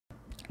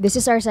This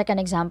is our second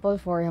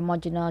example for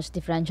homogeneous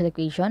differential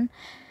equation.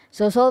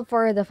 So solve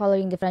for the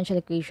following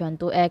differential equation: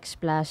 2x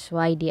plus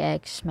y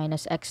dx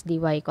minus x dy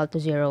equal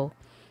to 0.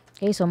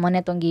 Okay, so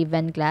muna itong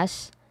given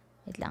class.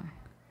 Wait lang.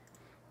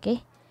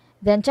 Okay.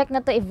 Then check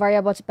na to if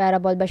variable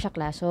separable ba siya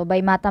class. So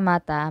by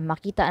mata-mata,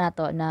 makita na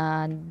to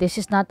na this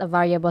is not a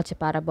variable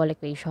separable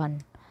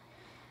equation.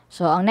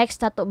 So ang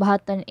next na to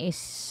bahaton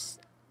is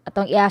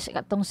atong i-ask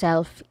atong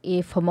self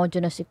if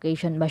homogeneous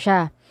equation ba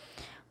siya.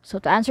 So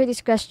to answer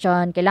this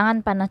question,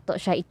 kailangan pa na to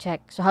siya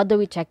i-check. So how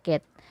do we check it?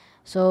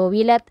 So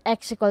we let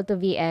x equal to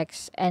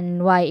vx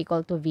and y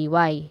equal to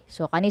vy.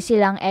 So kani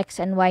silang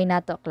x and y na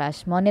to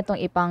class, mo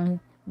nitong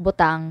ipang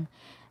butang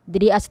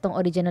diri as itong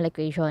original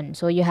equation.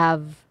 So you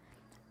have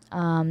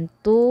 2,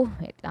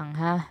 wait lang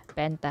ha,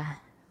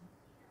 penta.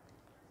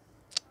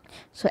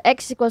 So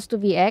x equals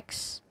to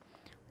vx,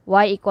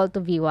 y equal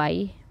to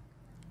vy,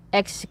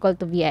 x equal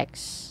to vx.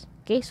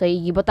 Okay, so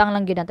igibutang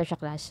lang gyud nato siya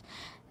class.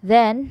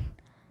 Then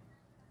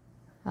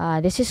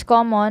this is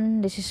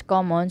common,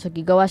 so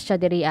gigawas siya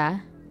diri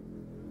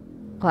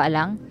kuha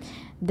lang.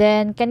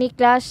 Then kani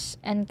class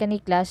and kani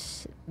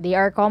class, they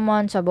are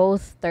common sa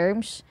both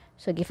terms.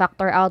 So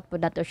gi-factor out po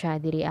nato siya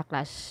diri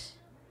class.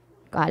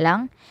 Kuha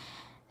lang.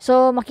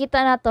 So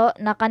makita nato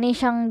na kani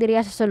siyang diri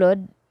sa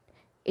sulod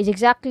is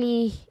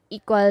exactly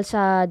equal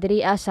sa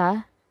diri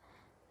sa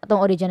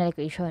atong original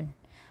equation.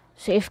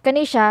 So if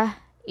kani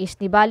siya is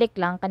nibalik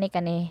lang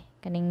kaning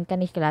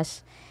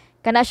class,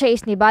 kana siya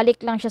is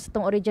nibalik lang siya sa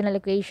itong original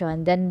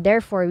equation, then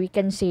therefore we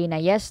can say na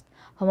yes,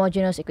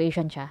 homogeneous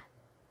equation siya.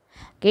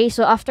 Okay,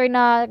 so after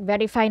na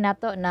verify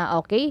nato na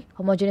okay,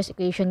 homogeneous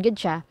equation gid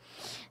siya,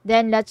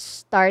 then let's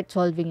start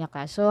solving na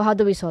class. So how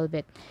do we solve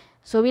it?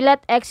 So we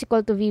let x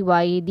equal to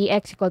vy,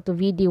 dx equal to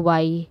v dy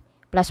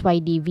plus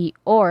y dv,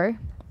 or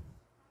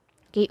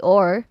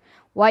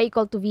y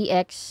equal to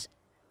vx,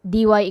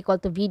 dy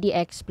equal to v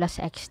dx plus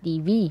x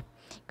dv.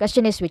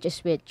 Question is which is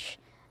which?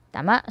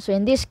 Tama? So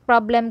in this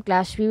problem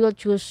class, we will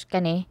choose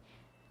kani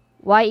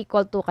y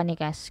equal to kani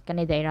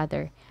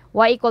rather.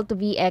 Y equal to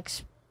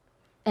vx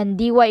and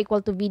dy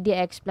equal to v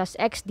dx plus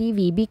x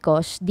dv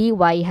because dy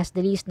has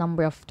the least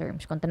number of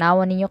terms. Kung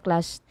tanawan ninyo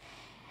class,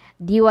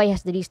 dy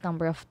has the least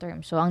number of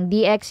terms. So ang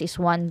dx is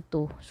 1,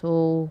 2. So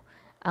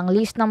ang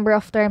least number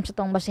of terms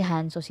itong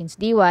basihan. So since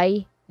dy,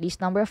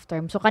 least number of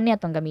terms, so kanya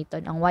itong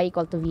gamiton. Ang y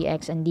equal to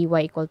vx and dy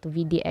equal to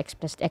v dx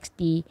plus x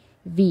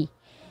dv.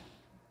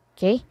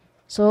 Okay?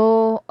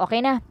 So, okay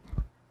na.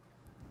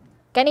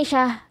 Kani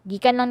siya,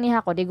 gikan lang niya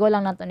ako, digo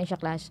lang nato ni siya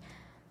class.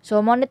 So,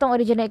 mo nitong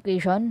original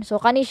equation. So,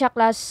 kani siya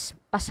class,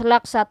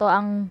 pasalak sa to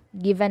ang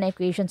given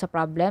equation sa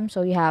problem.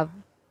 So, we have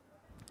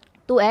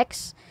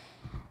 2x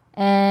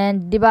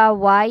and di ba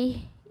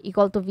y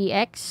equal to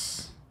vx.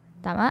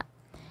 Tama?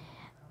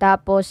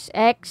 Tapos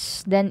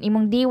x, then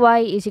imong dy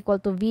is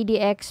equal to v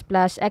dx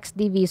plus x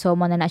dv. So,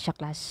 mo na siya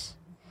class.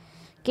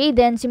 Okay,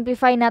 then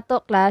simplify na to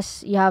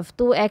class. You have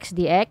 2x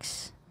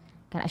dx.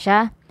 Kana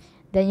siya.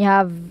 Then you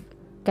have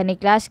kani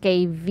class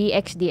kay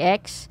vx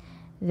dx.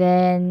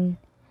 Then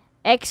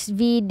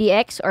xv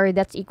dx, or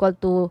that's equal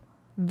to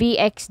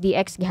vx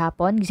dx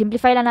gihapon.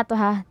 Simplify lang nato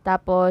ha.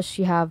 Tapos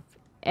you have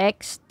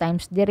x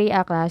times diri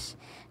class.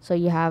 So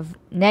you have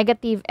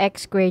negative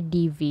x squared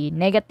dv.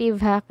 Negative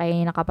ha,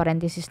 kay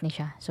naka-parenthesis ni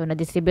siya. So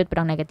na-distribute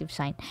pa ang negative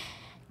sign.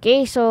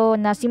 Okay, so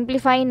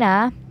na-simplify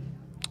na.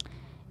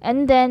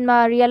 And then,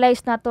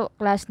 ma-realize na to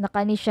class na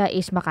kani siya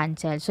is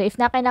ma-cancel. So, if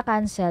na kayo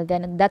na-cancel,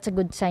 then that's a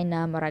good sign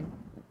na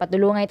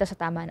patulungay ito sa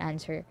tamang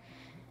answer.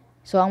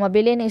 So, ang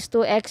mabilin is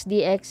 2x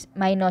dx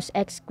minus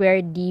x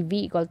squared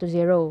dv equal to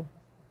 0.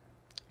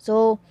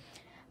 So,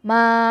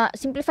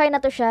 ma-simplify na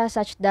to siya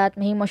such that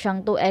mahimo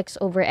siyang 2x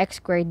over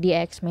x squared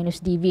dx minus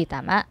dv.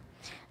 Tama?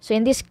 So,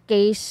 in this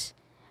case,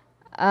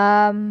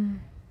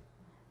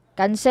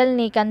 cancel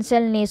ni.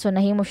 So,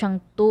 nahimo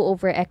siyang 2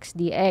 over x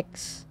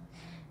dx.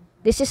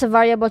 This is a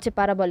variable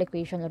separable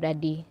equation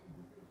already.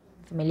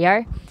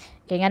 Familiar?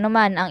 Kaya nga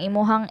naman, ang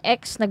imuhang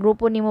x na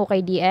grupo nimo kay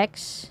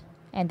dx.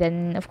 And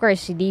then, of course,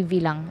 si dv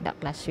lang.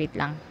 That class, wait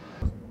lang.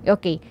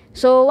 Okay.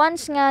 So,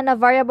 once nga na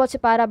variable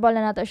separable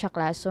na nato siya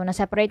class, so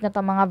na-separate na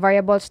to mga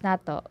variables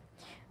nato.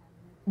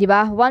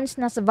 Diba? Once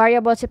na sa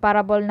variable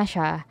separable na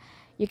siya,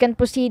 you can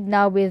proceed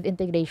now with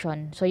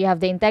integration. So, you have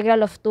the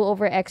integral of 2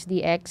 over x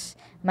dx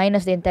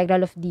minus the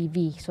integral of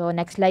dv. So,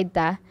 next slide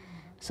ta.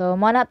 So,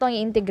 mo na itong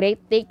i-integrate.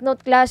 Take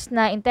note class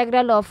na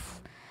integral of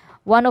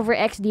 1 over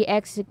x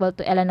dx is equal to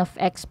ln of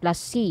x plus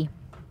c.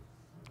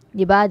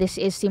 Diba? This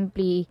is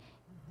simply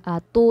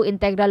 2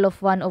 integral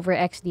of 1 over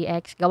x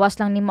dx. Gawas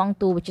lang nimo ang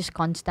 2 which is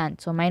constant.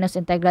 So, minus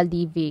integral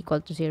dv equal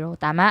to 0.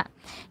 Tama?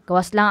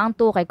 Gawas lang ang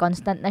 2 kay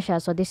constant na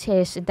siya. So, this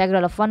is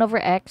integral of 1 over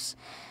x.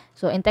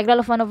 So, integral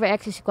of 1 over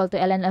x is equal to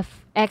ln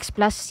of x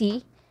plus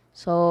c.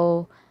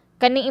 So,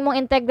 kaning imong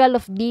integral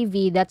of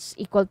dv, that's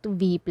equal to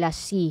v plus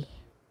c.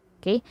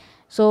 Okay?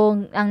 So,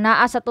 ang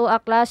naa sa to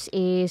class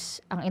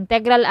is, ang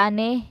integral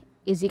ane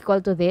is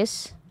equal to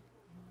this,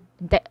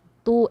 2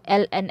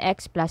 ln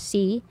x plus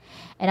c.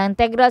 And ang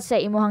integral sa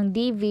imuhang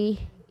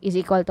dv is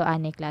equal to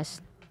ane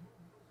class.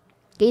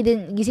 Okay,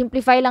 then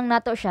gisimplify lang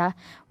nato siya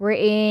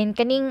wherein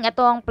kaning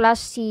ato ang plus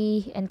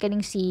c and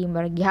kaning c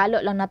gihalo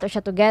lang nato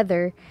siya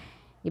together.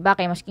 Diba?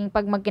 Kay masking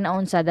pag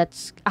magkinaunsa,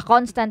 that's a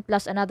constant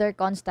plus another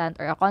constant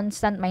or a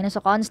constant minus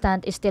a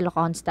constant is still a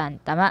constant.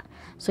 Tama?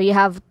 So you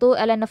have 2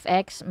 ln of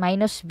x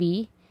minus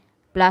v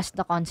plus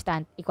the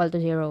constant equal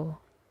to 0.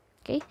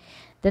 Okay?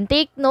 Then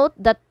take note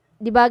that,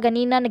 diba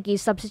ganina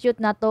nag-substitute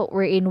nato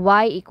wherein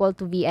y equal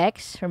to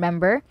vx.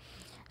 Remember?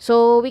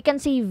 So, we can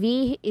say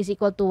v is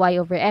equal to y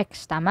over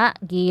x. Tama?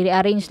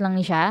 Gi-rearrange lang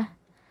ni siya.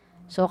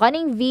 So,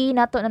 kaning v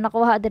nato na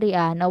nakuha diri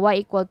na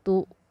y equal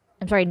to,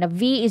 na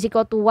v is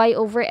equal to y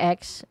over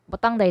x,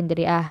 butang dayon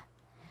diri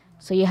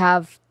So, you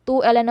have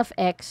 2 ln of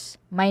x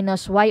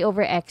minus y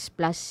over x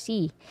plus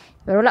c.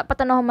 Pero wala pa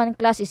tanaw man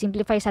class,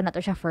 i-simplify sana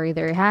to siya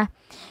further, ha?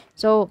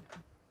 So,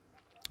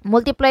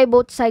 multiply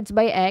both sides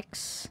by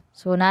x.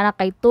 So, nana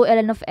kay 2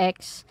 ln of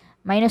x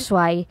minus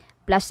y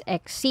plus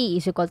xc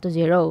is equal to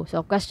 0.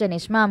 So, question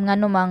is, ma'am,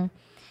 nganong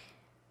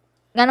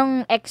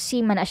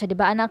xc man na siya,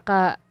 diba?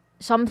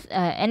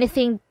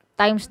 Anything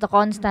times the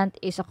constant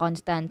is a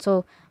constant.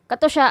 So,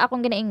 kato siya,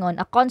 akong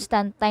ginaingon, a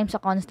constant times a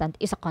constant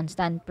is a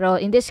constant. Pero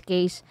in this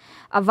case,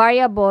 a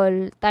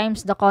variable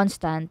times the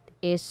constant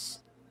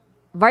is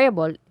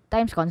variable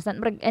times constant.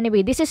 But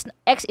anyway,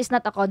 x is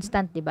not a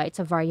constant, diba? It's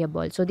a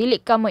variable. So,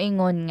 dili ka mo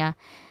ingon nga,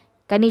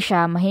 kani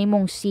siya,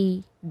 mahimong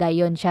c,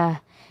 dayon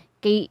siya.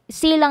 Kay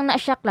c lang na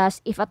siya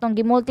class if atong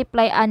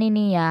gimultiply ani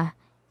niya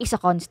is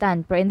a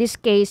constant. Pero in this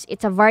case,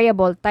 it's a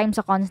variable times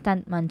a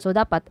constant man. So,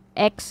 dapat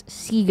x,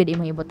 c gud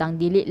imong ibutang.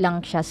 Dili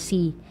lang siya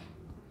c.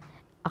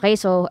 Okay,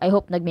 so I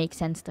hope nag-make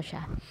sense to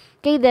siya.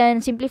 Okay, then,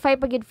 simplify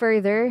pa gid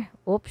further.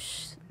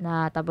 Oops,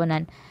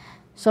 natabunan.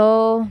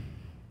 So,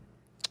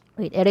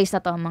 wait, erase na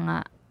to ang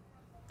mga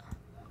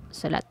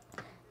salat.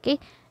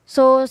 Okay,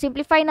 so,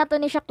 simplify na to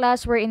ni siya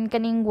class wherein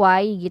kaning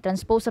y,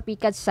 gitranspose sa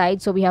picad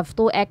side. So, we have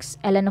 2x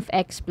ln of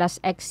x plus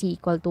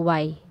xc equal to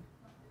y.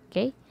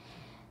 Okay?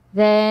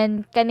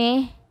 Then,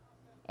 kani,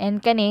 and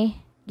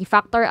kani,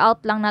 gi-factor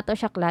out lang na to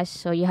siya class.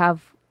 So, you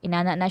have,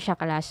 inana na siya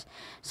class.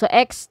 So,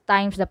 x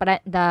times the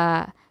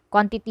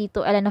quantity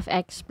 2 ln of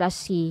x plus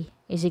c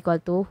is equal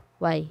to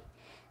y.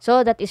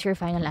 So, that is your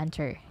final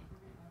answer.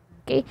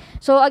 Okay?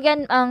 So,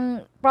 again,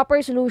 ang proper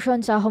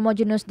solution sa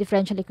homogeneous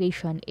differential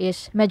equation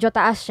is medyo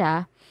taas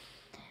siya.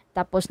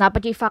 Tapos,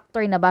 napat yung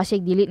factor na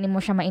basig, dili ni mo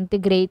siya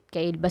ma-integrate,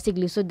 kay basig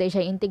lisod dahil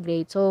siya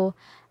integrate. So,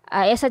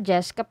 I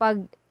suggest,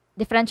 kapag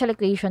differential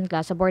equation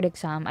class sa board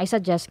exam, I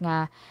suggest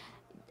nga,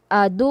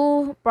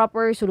 do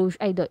proper solution,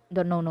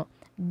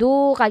 do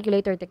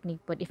calculator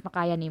technique po, if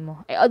makaya ni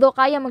mo. Although,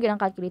 kaya mo ginang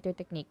calculator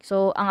technique.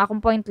 So, ang akong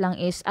point lang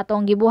is,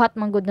 atong gibuhat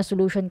man good na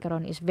solution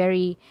karon is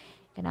very,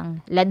 kanang,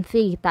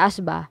 lengthy,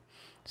 taas ba?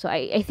 So,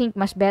 I think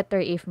mas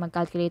better if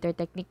mag-calculator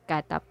technique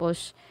ka,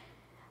 tapos,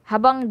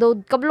 habang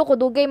kablo ko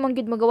dugay mong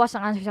gid magawas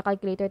ang answer sa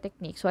calculator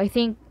technique. So I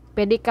think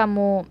pwede ka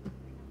mo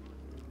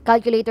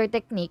calculator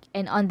technique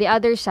and on the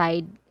other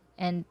side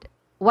and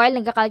while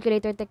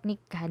nagka-calculator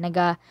technique ka,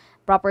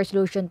 naga-proper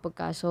solution po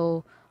ka.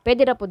 So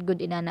pwede ra pud good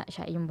inana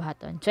siya yung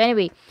bahaton. So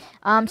anyway,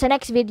 sa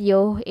next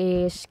video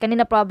is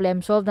kanina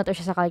problem solve na to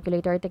siya sa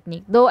calculator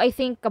technique. Though I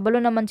think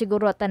kabalo naman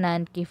siguro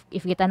tanan if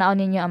kita-naon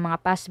ninyo ang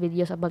mga past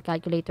videos about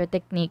calculator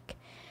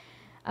technique.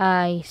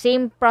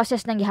 Same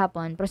process ng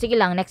gihapon. Pero sige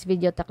lang, next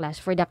video ta class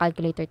for the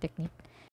calculator technique.